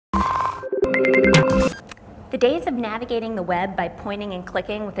The days of navigating the web by pointing and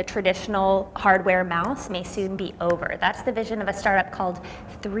clicking with a traditional hardware mouse may soon be over. That's the vision of a startup called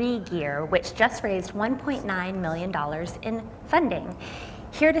 3Gear, which just raised $1.9 million in funding.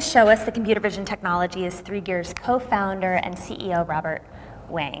 Here to show us the computer vision technology is 3Gear's co-founder and CEO, Robert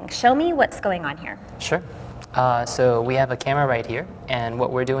Wang. Show me what's going on here. Sure. So we have a camera right here, and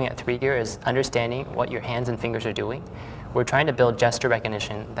what we're doing at 3Gear is understanding what your hands and fingers are doing. We're trying to build gesture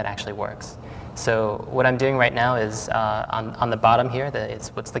recognition that actually works. So what I'm doing right now is on the bottom here, it's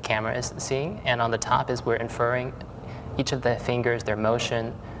what the camera is seeing, and on the top is we're inferring each of the fingers, their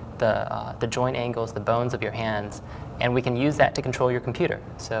motion, the joint angles, the bones of your hands, and we can use that to control your computer.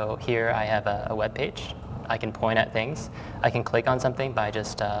 So here I have a web page. I can point at things. I can click on something by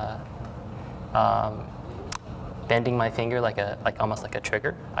just bending my finger almost like a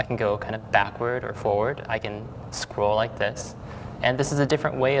trigger. I can go kind of backward or forward. I can scroll like this. And this is a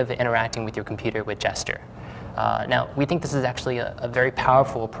different way of interacting with your computer with gesture. Now, we think this is actually a very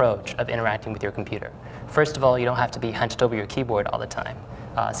powerful approach of interacting with your computer. First of all, you don't have to be hunched over your keyboard all the time.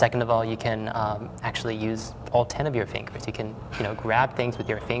 Second of all, you can actually use all 10 of your fingers. You can grab things with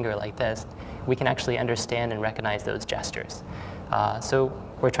your finger like this. We can actually understand and recognize those gestures. So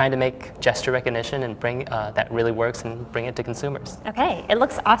we're trying to make gesture recognition and bring that really works and bring it to consumers. Okay, it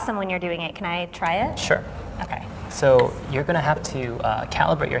looks awesome when you're doing it. Can I try it? Sure. Okay. So you're going to have to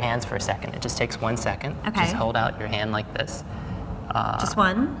calibrate your hands for a second. It just takes 1 second. Okay. Just hold out your hand like this. Just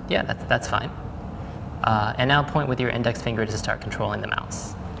one? Yeah, that's fine. And now point with your index finger to start controlling the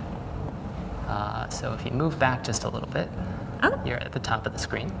mouse. So if you move back just a little bit, you're at the top of the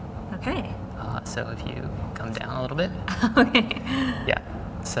screen. Okay. So if you come down a little bit. Okay. Yeah.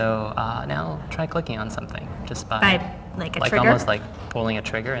 So now try clicking on something just by like a trigger? Almost like pulling a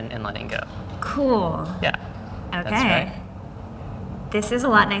trigger and letting go. Cool. Yeah. Okay. That's right. This is a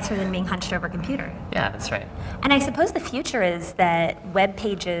lot nicer than being hunched over a computer. Yeah, that's right. And I suppose the future is that web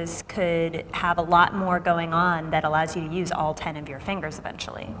pages could have a lot more going on that allows you to use all 10 of your fingers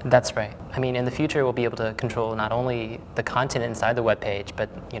eventually. That's right. I mean, in the future, we'll be able to control not only the content inside the web page, but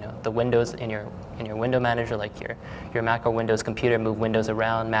the windows in your window manager, like your Mac or Windows computer, move windows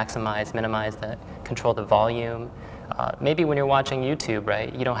around, maximize, minimize, control the volume. Maybe when you're watching YouTube,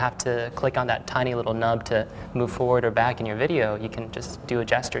 right, you don't have to click on that tiny little nub to move forward or back in your video. You can just do a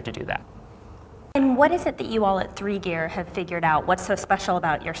gesture to do that. And what is it that you all at 3Gear have figured out? What's so special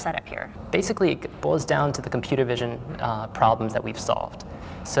about your setup here? Basically, it boils down to the computer vision problems that we've solved.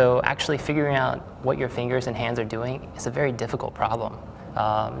 So actually figuring out what your fingers and hands are doing is a very difficult problem.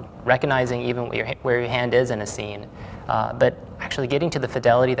 Recognizing even where your hand is in a scene, but actually getting to the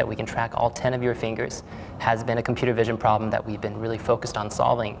fidelity that we can track all 10 of your fingers has been a computer vision problem that we've been really focused on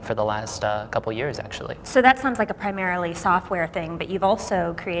solving for the last couple years, actually. So that sounds like a primarily software thing, but you've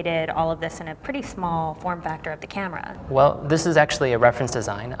also created all of this in a pretty small form factor of the camera. Well, this is actually a reference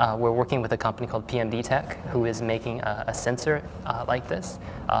design. We're working with a company called PMD Tech, who is making a sensor like this.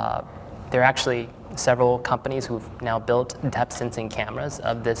 There are actually several companies who've now built depth sensing cameras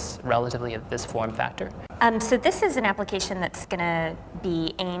of this form factor. So this is an application that's going to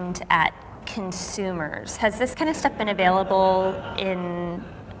be aimed at consumers. Has this kind of stuff been available in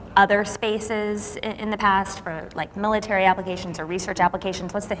other spaces in the past for like military applications or research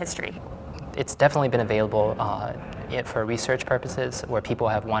applications? What's the history? It's definitely been available for research purposes, where people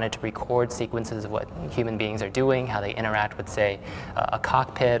have wanted to record sequences of what human beings are doing, how they interact with, say, a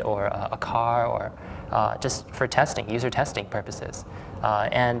cockpit or a car, or just for testing, user testing purposes.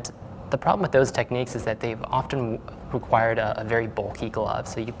 And the problem with those techniques is that they've often required a very bulky glove.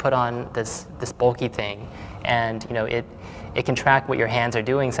 So you put on this bulky thing, and it can track what your hands are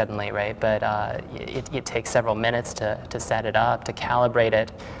doing suddenly, right? But it takes several minutes to set it up, to calibrate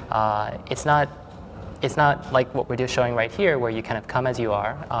it. It's not like what we're just showing right here, where you kind of come as you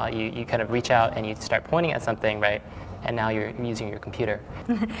are. You kind of reach out and you start pointing at something, right? And now you're using your computer.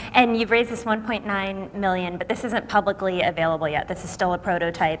 And you've raised this $1.9 million, but this isn't publicly available yet. This is still a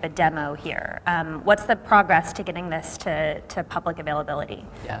prototype, a demo here. What's the progress to getting this to public availability?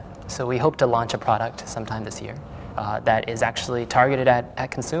 Yeah, so we hope to launch a product sometime this year that is actually targeted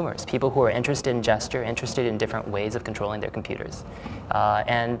at consumers, people who are interested in gesture, interested in different ways of controlling their computers,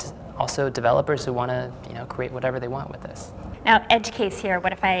 and also developers who want to create whatever they want with this. Now, edge case here,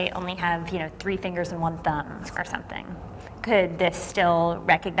 what if I only have 3 fingers and 1 thumb or something? Could this still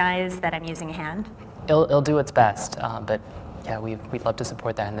recognize that I'm using a hand? It'll do its best, but yeah, we'd love to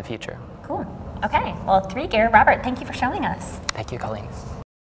support that in the future. Cool. Okay, well, 3Gear, Robert, thank you for showing us. Thank you, Colleen.